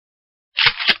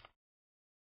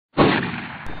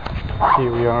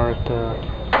Here we are at the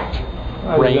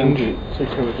range,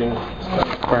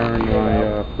 firing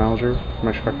my Mauser,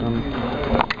 my shotgun.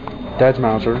 Dad's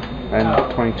Mauser, and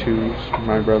 22s,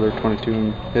 my brother 22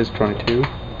 and his 22.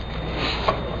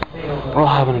 We're all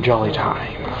having a jolly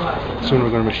time. Soon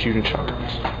we're going to be shooting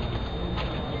shotguns.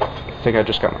 I think I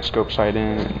just got my scope sight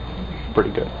in, and pretty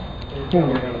good.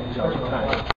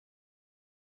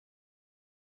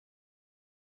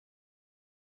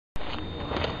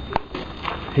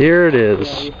 Here it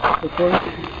is.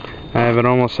 I have it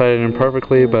almost sighted in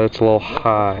perfectly, but it's a little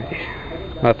high.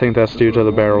 I think that's due to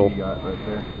the barrel,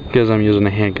 because I'm using a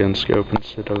handgun scope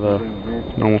instead of a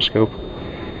normal scope.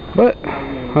 But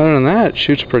other than that, it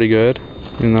shoots pretty good,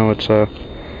 even though it's a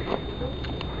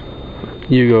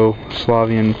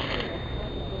Yugoslavian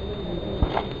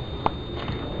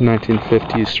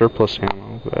 1950s surplus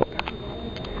ammo, but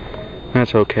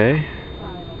that's okay.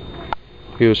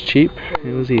 It was cheap,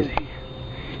 it was easy.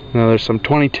 Now there's some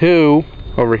 22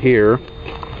 over here.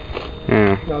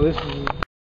 Yeah. Now this is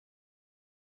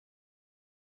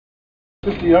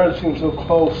 50 yards seems so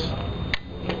close.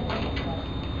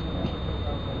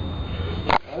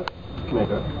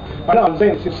 I know, I'm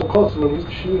saying it seems so close when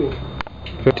he's shooting.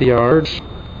 50 yards.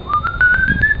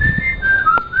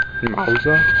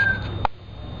 Mauser.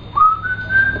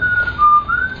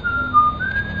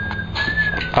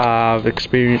 I've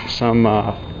experienced some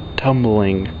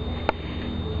tumbling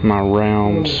my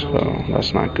rounds, so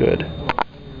that's not good.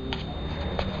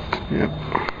 Yep.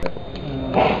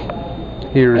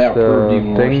 Here's the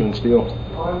thing.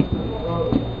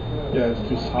 Yeah, it's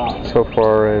too soft. So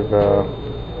far I've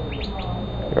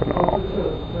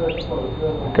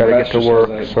gotta get to work,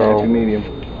 so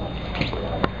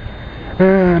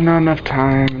not enough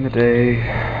time in the day.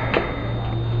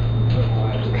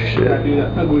 Shit.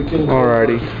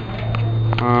 Alrighty.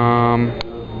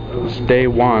 It's day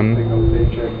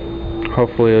 1.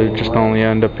 Hopefully it'll just only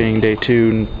end up being day 2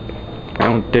 and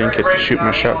I didn't get to shoot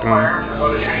my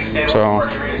shotgun. So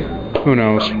who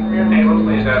knows.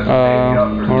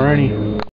 Alrighty.